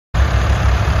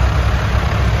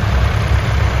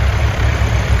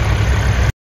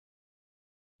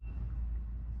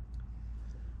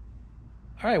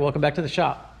All right, welcome back to the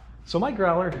shop. So my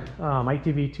growler,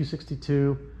 ITV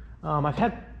 262, I've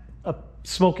had a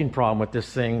smoking problem with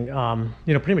this thing,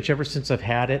 pretty much ever since I've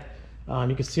had it.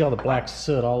 You can see all the black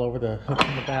soot all over the hook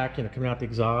in the back, coming out the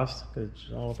exhaust, because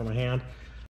it's all over my hand.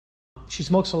 She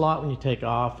smokes a lot when you take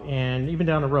off, and even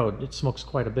down the road, it smokes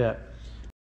quite a bit.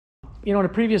 In a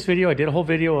previous video, I did a whole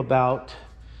video about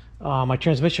my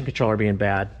transmission controller being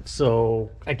bad.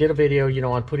 So I did a video,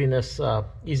 on putting this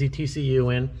easy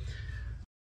TCU in.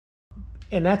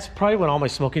 And that's probably when all my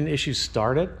smoking issues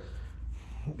started.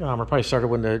 Or probably started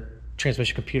when the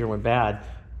transmission computer went bad.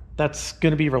 That's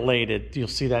going to be related. You'll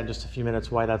see that in just a few minutes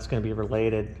why that's going to be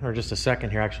related, or just a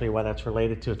second here actually, why that's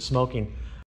related to its smoking.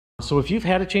 So if you've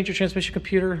had to change your transmission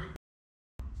computer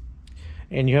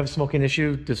and you have a smoking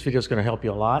issue, this video is going to help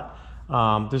you a lot.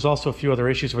 There's also a few other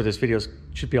issues where this video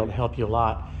should be able to help you a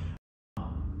lot.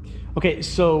 Okay,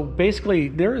 so basically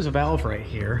there is a valve right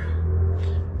here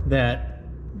that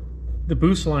the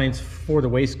boost lines for the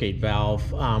wastegate valve.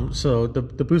 So the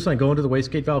boost line going to the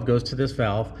wastegate valve goes to this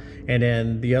valve, and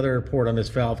then the other port on this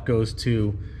valve goes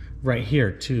to right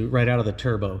here, to right out of the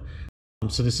turbo.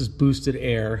 So this is boosted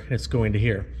air, and it's going to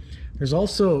here. There's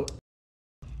also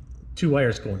two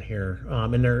wires going here,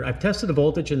 and I've tested the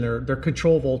voltage, and they're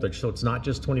control voltage, so it's not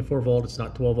just 24 volt, it's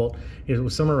not 12 volt, it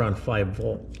was somewhere around 5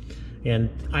 volt. And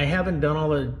I haven't done all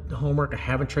the homework, I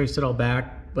haven't traced it all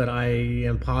back, but I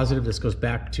am positive this goes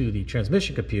back to the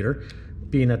transmission computer,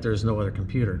 being that there's no other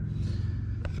computer.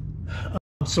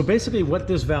 So basically what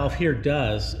this valve here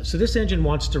does, so this engine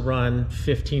wants to run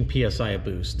 15 psi of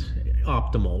boost,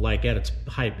 optimal, like at its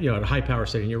high, at a high power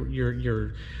setting.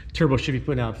 Your turbo should be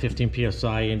putting out 15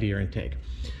 psi into your intake.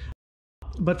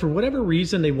 But for whatever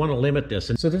reason, they want to limit this.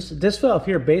 And so this valve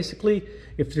here, basically,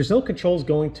 if there's no controls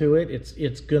going to it,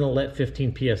 it's going to let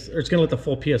 15 psi, or it's going to let the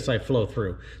full psi flow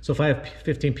through. So if I have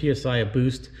 15 psi of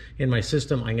boost in my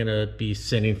system, I'm going to be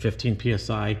sending 15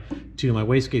 psi to my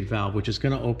wastegate valve, which is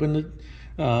going to open the,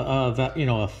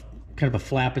 kind of a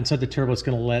flap inside the turbo. It's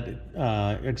going to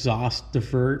let exhaust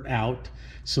divert out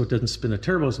so it doesn't spin the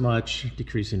turbo as much,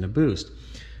 decreasing the boost.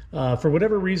 For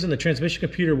whatever reason, the transmission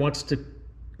computer wants to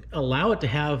allow it to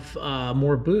have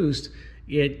more boost.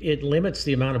 It limits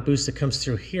the amount of boost that comes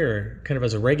through here, kind of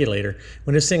as a regulator.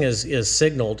 When this thing is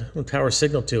signaled, when power is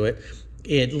signaled to it,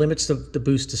 it limits the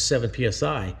boost to 7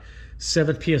 psi.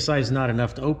 7 psi is not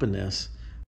enough to open this.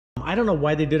 I don't know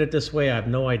why they did it this way. I have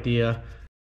no idea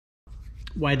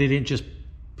why they didn't just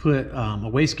put a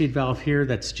wastegate valve here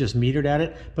that's just metered at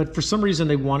it. But for some reason,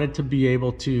 they wanted to be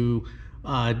able to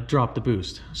drop the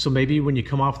boost. So maybe when you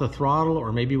come off the throttle,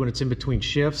 or maybe when it's in between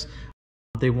shifts,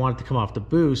 they want it to come off the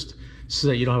boost so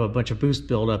that you don't have a bunch of boost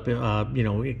buildup,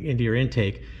 into your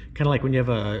intake. Kind of like when you have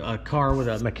a car with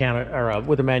a mechanic or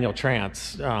with a manual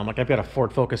trans. Like I've got a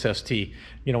Ford Focus ST.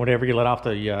 Whenever you let off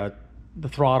the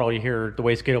throttle, you hear the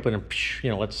wastegate open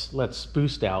and let's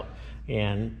boost out.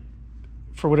 And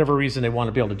for whatever reason, they want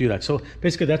to be able to do that. So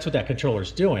basically, that's what that controller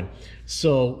is doing.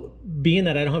 So being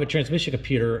that I don't have a transmission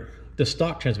computer, the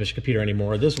stock transmission computer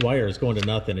anymore, this wire is going to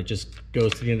nothing. It just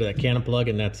goes to the end of that cannon plug,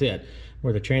 and that's it,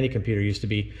 where the tranny computer used to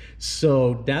be.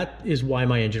 So that is why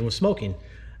my engine was smoking.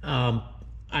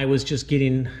 I was just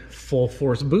getting full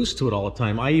force boost to it all the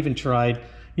time. I even tried,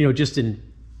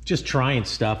 just trying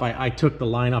stuff. I took the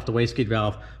line off the wastegate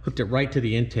valve, hooked it right to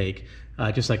the intake.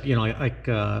 Just like,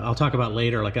 I'll talk about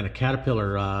later, like on a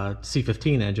Caterpillar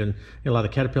C15 engine, a lot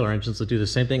of the Caterpillar engines will do the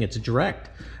same thing. It's direct.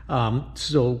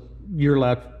 So you're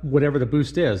allowed whatever the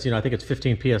boost is, I think it's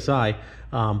 15 psi.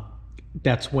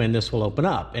 That's when this will open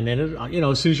up. And then,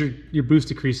 as soon as your boost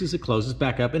decreases, it closes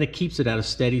back up, and it keeps it at a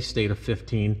steady state of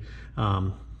 15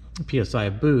 psi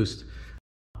of boost.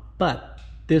 But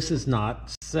this is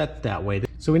not set that way.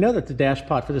 So we know that the dash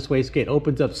pot for this wastegate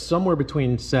opens up somewhere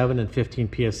between 7 and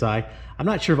 15 psi. I'm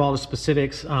not sure of all the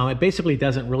specifics. It basically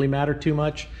doesn't really matter too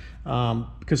much.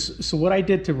 So what I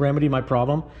did to remedy my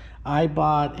problem, I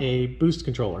bought a boost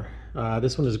controller.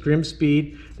 This one is Grim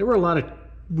Speed. There were a lot of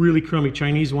really crummy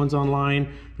Chinese ones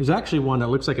online. There's actually one that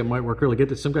looks like it might work really good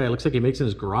that some guy, it looks like he makes in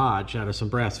his garage out of some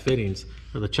brass fittings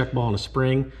with a check ball and a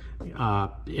spring.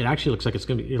 It actually looks like it's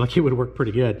gonna be like it would work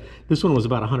pretty good. This one was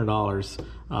about $100,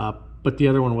 but the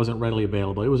other one wasn't readily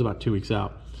available. It was about 2 weeks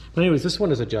out. But anyways, this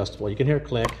one is adjustable. You can hear it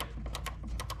click,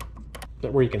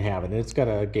 where you can have it, and it's got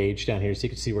a gauge down here so you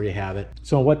can see where you have it.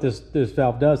 So what this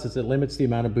valve does is it limits the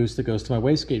amount of boost that goes to my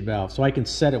wastegate valve, so I can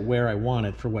set it where I want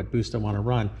it for what boost I want to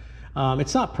run.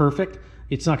 It's not perfect.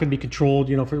 It's not going to be controlled,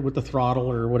 with the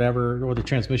throttle or whatever, or the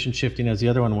transmission shifting as the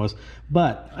other one was.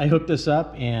 But I hooked this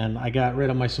up and I got rid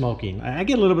of my smoking. I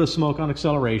get a little bit of smoke on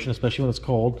acceleration, especially when it's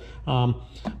cold.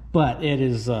 but it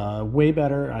is way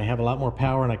better. I have a lot more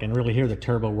power, and I can really hear the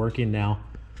turbo working now.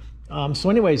 So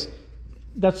anyways,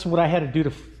 that's what I had to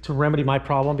do to remedy my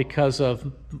problem because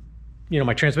of, you know,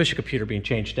 my transmission computer being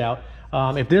changed out.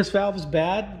 If this valve is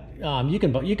bad, you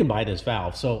can buy this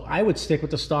valve. So I would stick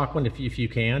with the stock one if you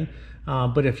can.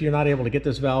 But if you're not able to get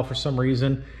this valve for some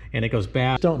reason and it goes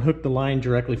bad, don't hook the line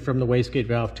directly from the wastegate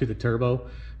valve to the turbo,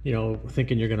 you know,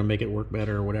 thinking you're going to make it work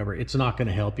better or whatever. It's not going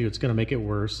to help you. It's going to make it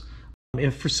worse.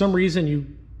 If for some reason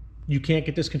you can't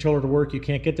get this controller to work, you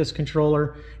can't get this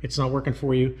controller, it's not working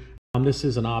for you, this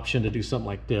is an option to do something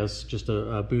like this, just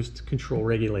a boost control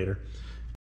regulator.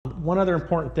 One other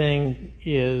important thing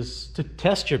is to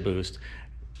test your boost.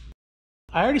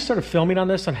 I already started filming on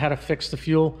this on how to fix the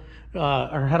fuel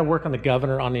or how to work on the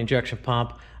governor on the injection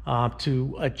pump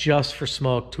to adjust for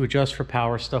smoke, to adjust for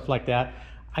power, stuff like that.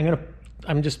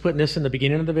 I'm just putting this in the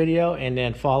beginning of the video, and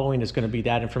then following is going to be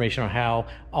that information on how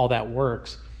all that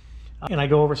works. And I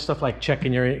go over stuff like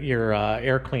checking your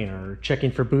air cleaner,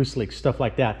 checking for boost leaks, stuff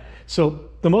like that. So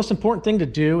the most important thing to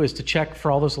do is to check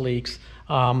for all those leaks,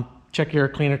 check your air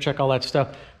cleaner, check all that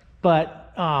stuff.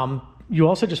 But you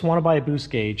also just want to buy a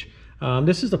boost gauge.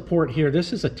 This is the port here.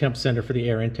 This is a temp sender for the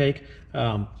air intake.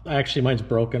 Actually, mine's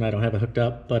broken. I don't have it hooked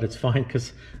up, but it's fine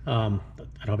because I don't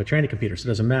have a training computer, so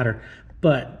it doesn't matter.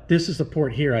 But this is the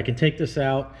port here. I can take this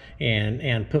out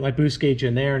and put my boost gauge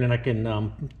in there, and then I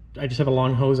can I just have a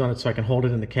long hose on it so I can hold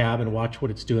it in the cab and watch what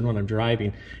it's doing when I'm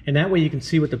driving. And that way you can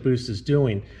see what the boost is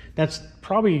doing. That's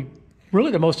probably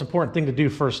really the most important thing to do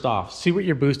first off. See what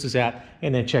your boost is at,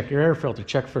 and then check your air filter,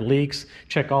 check for leaks,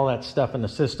 check all that stuff in the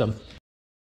system.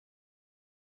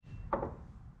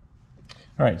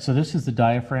 All right, so this is the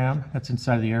diaphragm that's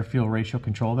inside of the air-fuel ratio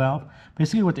control valve.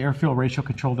 Basically what the air-fuel ratio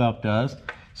control valve does,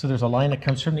 so there's a line that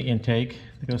comes from the intake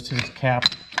that goes to this cap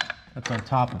that's on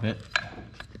top of it.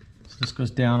 So this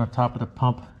goes down on top of the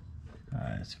pump.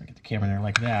 Let's see if I get the camera in there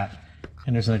like that.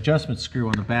 And there's an adjustment screw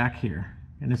on the back here.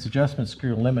 And this adjustment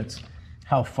screw limits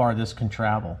how far this can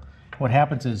travel. What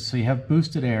happens is, so you have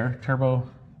boosted air, turbo,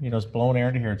 you know, is blowing air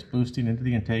into here, it's boosting into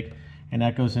the intake, and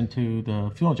that goes into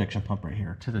the fuel injection pump right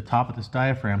here to the top of this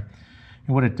diaphragm.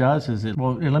 And what it does is it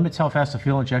limits how fast the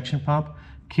fuel injection pump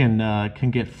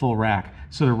can get full rack.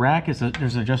 So the rack is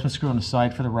there's an adjustment screw on the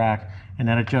side for the rack, and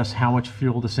that adjusts how much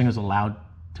fuel this thing is allowed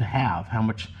to have, how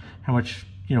much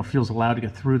you know fuel is allowed to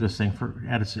get through this thing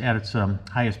at its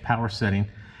highest power setting.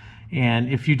 And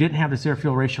if you didn't have this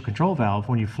air-fuel ratio control valve,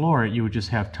 when you floor it, you would just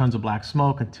have tons of black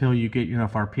smoke until you get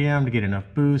enough RPM to get enough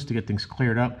boost to get things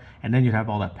cleared up, and then you'd have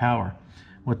all that power.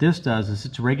 What this does is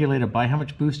it's regulated by how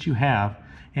much boost you have,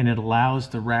 and it allows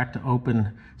the rack to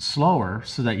open slower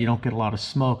so that you don't get a lot of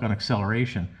smoke on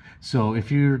acceleration. So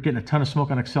if you're getting a ton of smoke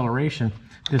on acceleration,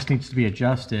 this needs to be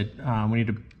adjusted. We need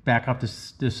to back up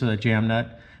this jam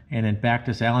nut and then back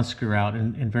this Allen screw out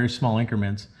in very small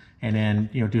increments, and then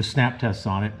do snap tests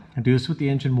on it, and do this with the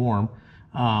engine warm,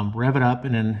 rev it up,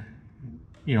 and then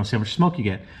see how much smoke you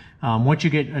get. Once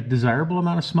you get a desirable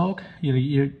amount of smoke,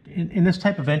 in this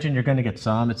type of engine you're going to get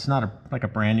some. It's not like a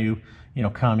brand new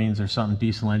Cummins or something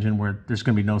diesel engine where there's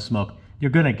going to be no smoke. You're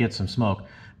going to get some smoke,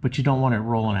 but you don't want it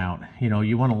rolling out.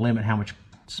 You want to limit how much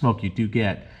smoke you do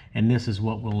get, and this is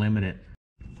what will limit it.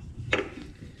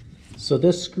 So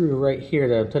this screw right here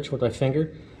that I'm touching with my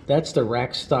finger, that's the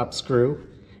rack stop screw,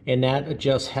 and that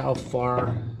adjusts how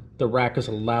far the rack is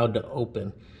allowed to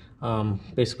open.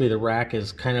 Basically the rack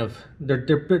is kind of, they're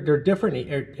different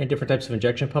in different types of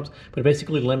injection pumps, but it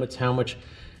basically limits how much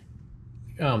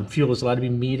fuel is allowed to be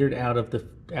metered out of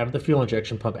the fuel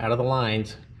injection pump, out of the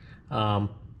lines,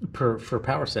 for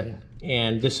power setting.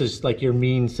 And this is like your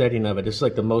mean setting of it. This is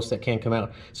like the most that can come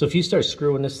out. So if you start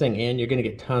screwing this thing in, you're going to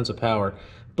get tons of power,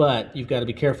 but you've got to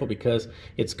be careful because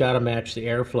it's got to match the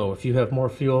airflow. If you have more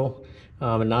fuel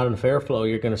and not enough airflow,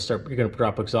 you're going to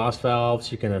drop exhaust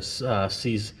valves. You're going to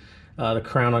seize the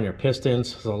crown on your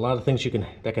pistons. There's a lot of things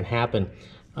that can happen.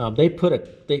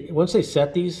 Once they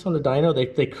set these on the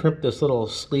dyno, they crimp this little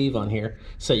sleeve on here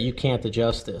so you can't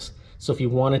adjust this. So if you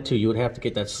wanted to, you would have to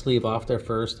get that sleeve off there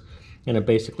first, and then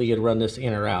basically you'd run this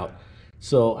in or out.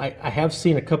 So I have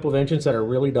seen a couple of engines that are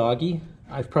really doggy.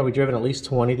 I've probably driven at least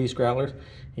 20 of these growlers,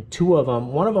 and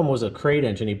one of them was a crate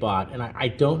engine he bought, and I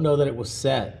don't know that it was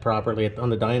set properly on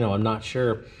the dyno. I'm not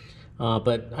sure.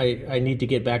 But I need to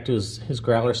get back to his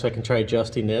growler so I can try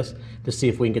adjusting this to see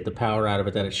if we can get the power out of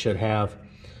it that it should have.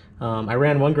 I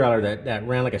ran one growler that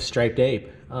ran like a striped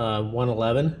ape,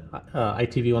 111,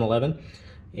 ITV 111,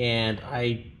 and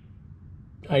I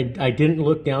didn't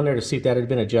look down there to see if that had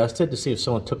been adjusted, to see if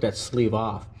someone took that sleeve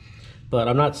off. But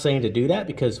I'm not saying to do that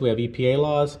because we have EPA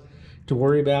laws to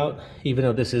worry about, even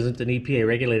though this isn't an EPA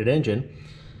regulated engine.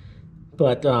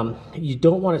 But you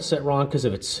don't want it set wrong, because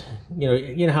if it's,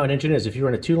 you know how an engine is. If you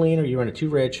run it too lean or you run it too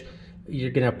rich,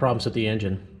 you're going to have problems with the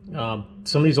engine.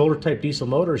 Some of these older type diesel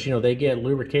motors, they get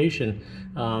lubrication.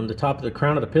 The top of the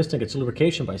crown of the piston gets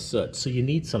lubrication by soot, so you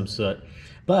need some soot.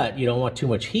 But you don't want too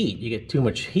much heat. You get too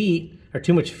much heat or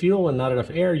too much fuel and not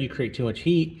enough air, you create too much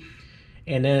heat,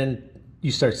 and then you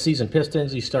start seizing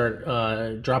pistons, you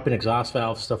start dropping exhaust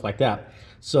valves, stuff like that.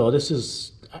 So this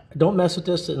is, don't mess with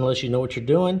this unless you know what you're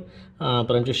doing,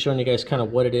 but I'm just showing you guys kind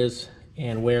of what it is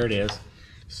and where it is.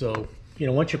 So,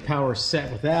 once your power is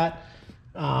set with that,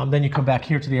 then you come back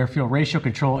here to the air-fuel ratio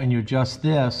control and you adjust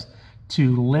this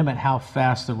to limit how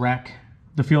fast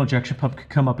the fuel injection pump can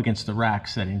come up against the rack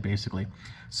setting, basically,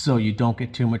 so you don't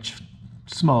get too much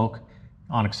smoke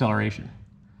on acceleration.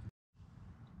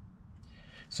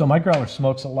 So my growler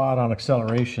smokes a lot on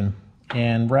acceleration,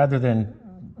 and rather than,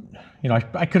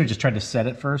 I could have just tried to set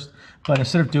it first, but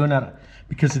instead of doing that,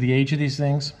 because of the age of these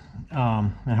things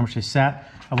and how much they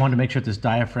sat, I wanted to make sure this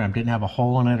diaphragm didn't have a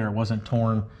hole in it or it wasn't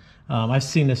torn. I've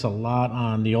seen this a lot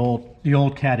on the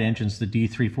old Cat engines, the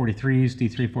D343s,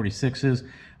 D346s,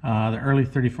 the early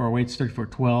 3408s,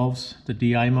 3412s, the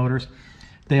DI motors.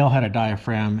 They all had a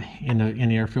diaphragm in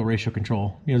the air-fuel ratio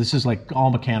control. This is like all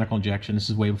mechanical injection. This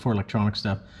is way before electronic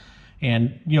stuff.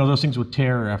 And, those things would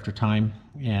tear after time,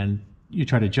 and you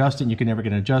try to adjust it and you can never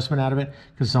get an adjustment out of it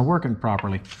because it's not working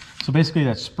properly. So basically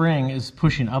that spring is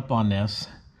pushing up on this,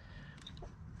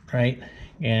 right?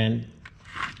 And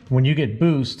when you get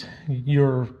boost,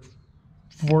 you're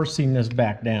forcing this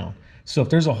back down. So if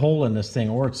there's a hole in this thing,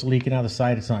 or it's leaking out the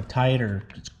side, it's not tight, or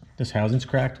this housing's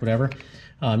cracked, whatever,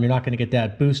 you're not going to get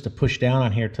that boost to push down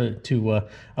on here to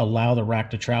allow the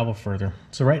rack to travel further.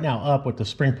 So right now, up with the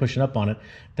spring pushing up on it,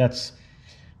 that's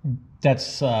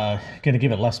going to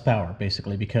give it less power,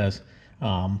 basically, because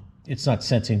it's not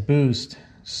sensing boost,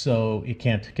 so it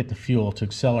can't get the fuel to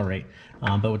accelerate.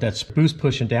 But with that boost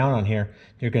pushing down on here,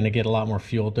 you're going to get a lot more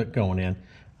fuel going in.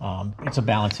 It's a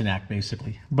balancing act,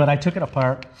 basically. But I took it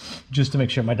apart just to make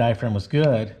sure my diaphragm was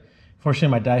good. Fortunately,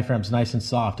 my diaphragm's nice and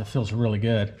soft. It feels really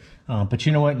good. But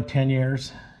you know what? In 10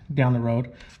 years down the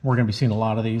road, we're going to be seeing a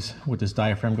lot of these with this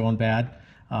diaphragm going bad.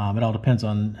 It all depends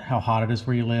on how hot it is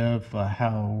where you live, there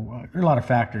are a lot of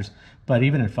factors. But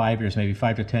even in 5 years, maybe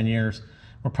 5 to 10 years,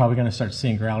 we're probably going to start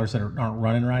seeing growlers that aren't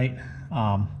running right.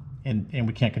 And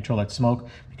we can't control that smoke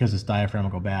because this diaphragm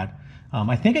will go bad.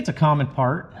 I think it's a common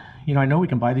part. I know we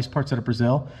can buy these parts out of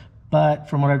Brazil, but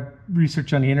from what I've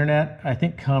researched on the internet, I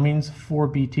think Cummins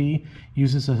 4BT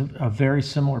uses a very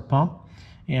similar pump.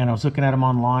 And I was looking at them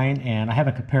online, and I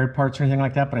haven't compared parts or anything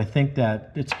like that, but I think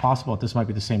that it's possible that this might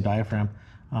be the same diaphragm.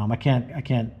 I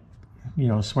can't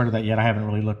swear to that yet. I haven't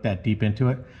really looked that deep into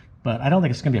it, but I don't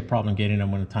think it's going to be a problem getting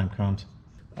them when the time comes.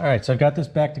 All right, so I've got this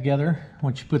back together.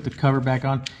 Once you put the cover back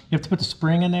on, you have to put the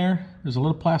spring in there. There's a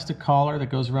little plastic collar that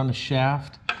goes around the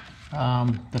shaft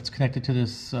that's connected to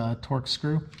this torque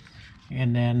screw.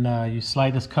 And then you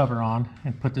slide this cover on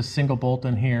and put this single bolt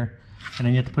in here. And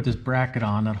then you have to put this bracket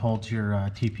on that holds your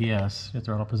TPS, your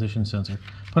throttle position sensor.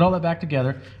 Put all that back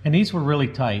together. And these were really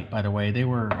tight, by the way.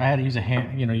 I had to use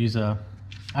I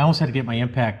almost had to get my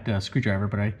impact screwdriver,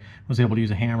 but I was able to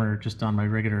use a hammer just on my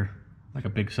regular, like a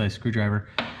big size screwdriver.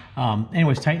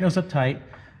 Anyways, tighten those up tight.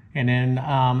 And then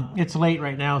it's late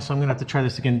right now, so I'm gonna have to try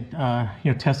this again,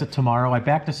 test it tomorrow. I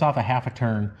backed this off a half a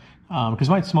turn because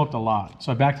mine smoked a lot.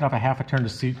 So I backed it off a half a turn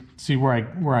to see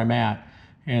where I'm at,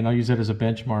 and I'll use it as a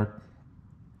benchmark.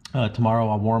 Tomorrow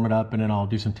I'll warm it up and then I'll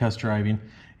do some test driving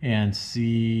and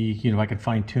see if I can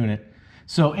fine tune it.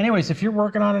 So anyways, if you're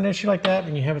working on an issue like that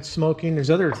and you have it smoking, there's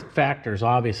other factors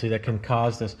obviously that can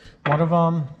cause this. One of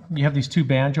them, you have these two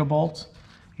banjo bolts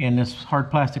and this hard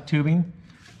plastic tubing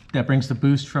that brings the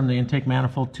boost from the intake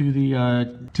manifold to the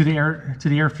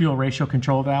air fuel ratio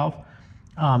control valve.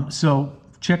 So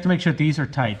check to make sure that these are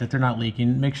tight, that they're not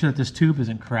leaking. Make sure that this tube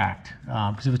isn't cracked,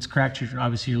 because if it's cracked,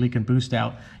 obviously you're leaking boost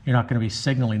out. You're not going to be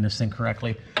signaling this thing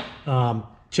correctly.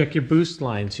 Check your boost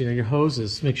lines, your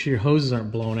hoses. Make sure your hoses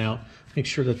aren't blown out. Make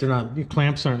sure that your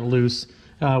clamps aren't loose.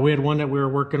 We had one that we were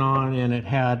working on, and it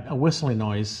had a whistling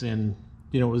noise, and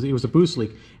it was a boost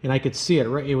leak, and I could see it.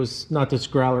 Right, it was not this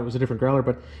growler; it was a different growler,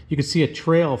 but you could see a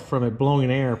trail from it blowing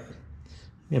air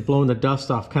and blowing the dust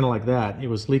off, kind of like that. It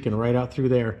was leaking right out through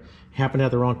there. Happened to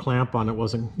have the wrong clamp on. It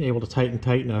wasn't able to tighten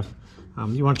tight enough.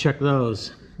 You want to check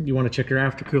those. You want to check your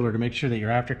aftercooler to make sure that your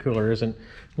aftercooler isn't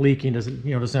leaking, doesn't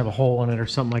have a hole in it or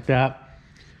something like that.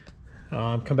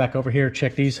 Come back over here,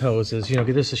 check these hoses.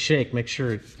 Give this a shake. Make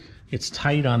sure it's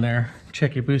tight on there.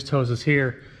 Check your boost hoses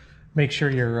here. Make sure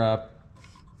your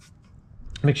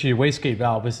wastegate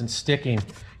valve isn't sticking.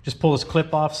 Just pull this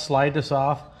clip off, slide this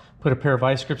off, put a pair of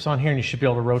vice grips on here, and you should be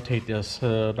able to rotate this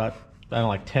about, I don't know,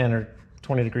 like 10 or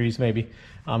 20 degrees maybe.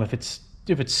 If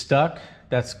it's stuck,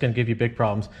 that's going to give you big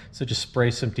problems. So just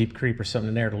spray some deep creep or something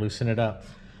in there to loosen it up.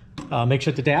 Make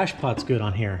sure the dash pot's good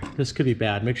on here. This could be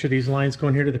bad. Make sure these lines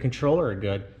going here to the controller are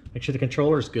good. Make sure the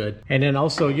controller is good. And then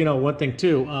also, you know, one thing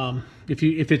too,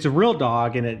 if it's a real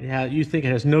dog and you think it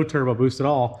has no turbo boost at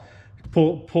all,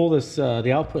 pull this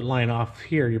the output line off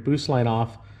here, your boost line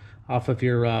off of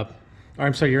your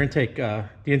your intake, the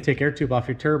intake air tube off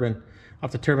your turbine,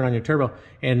 off the turbine on your turbo,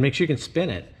 and make sure you can spin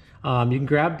it. You can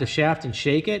grab the shaft and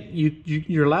shake it.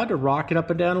 You're allowed to rock it up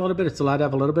and down a little bit. It's allowed to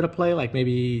have a little bit of play, like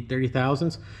maybe 30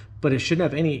 thousandths, but it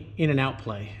shouldn't have any in and out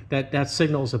play. That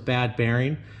signals a bad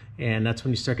bearing, and that's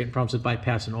when you start getting problems with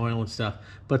bypassing oil and stuff.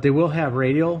 But they will have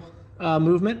radial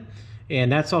movement,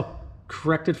 and that's all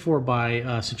corrected for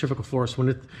by centrifugal force.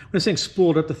 When this thing's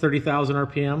spooled up to 30,000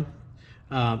 RPM,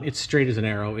 it's straight as an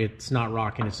arrow. It's not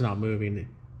rocking, it's not moving,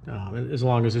 as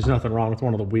long as there's nothing wrong with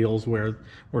one of the wheels where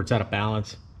it's out of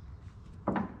balance.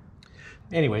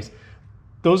 Anyways,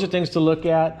 those are things to look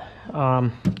at.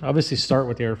 Obviously start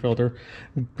with the air filter.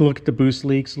 Look at the boost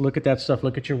leaks, look at that stuff,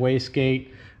 look at your wastegate,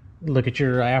 look at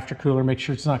your aftercooler, make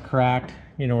sure it's not cracked,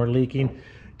 you know, or leaking.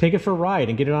 Take it for a ride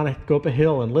and get it on go up a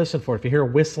hill and listen for it. If you hear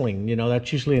whistling, you know,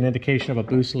 that's usually an indication of a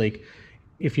boost leak.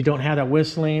 If you don't have that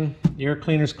whistling, the air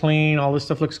cleaner's clean, all this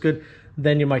stuff looks good,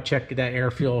 then you might check that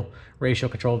air-fuel ratio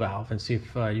control valve and see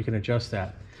if you can adjust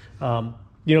that.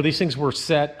 You know, these things were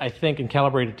set, I think, and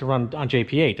calibrated to run on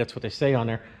JP8. That's what they say on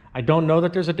there. I don't know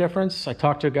that there's a difference. I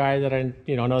talked to a guy that I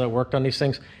know that worked on these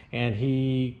things, and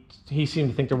he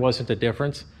seemed to think there wasn't a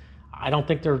difference. I don't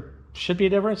think there should be a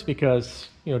difference because,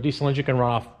 you know, diesel engine can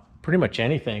run off pretty much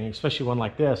anything, especially one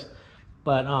like this.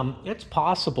 But it's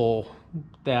possible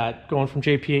that going from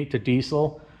JP8 to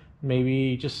diesel,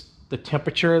 maybe just the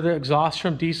temperature of the exhaust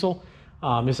from diesel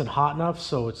isn't hot enough,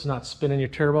 so it's not spinning your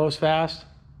turbo as fast.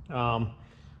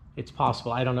 It's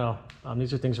possible. I don't know.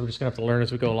 These are things we're just gonna have to learn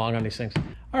as we go along on these things.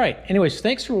 All right. Anyways,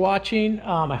 thanks for watching.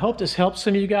 I hope this helps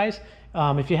some of you guys.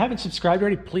 If you haven't subscribed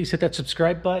already, please hit that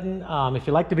subscribe button. If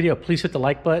you like the video, please hit the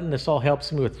like button. This all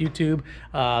helps me with YouTube.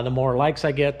 The more likes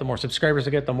I get, the more subscribers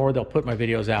I get, the more they'll put my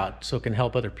videos out, so it can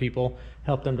help other people,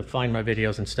 help them to find my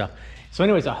videos and stuff. So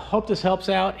anyways, I hope this helps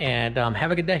out, and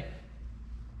have a good day.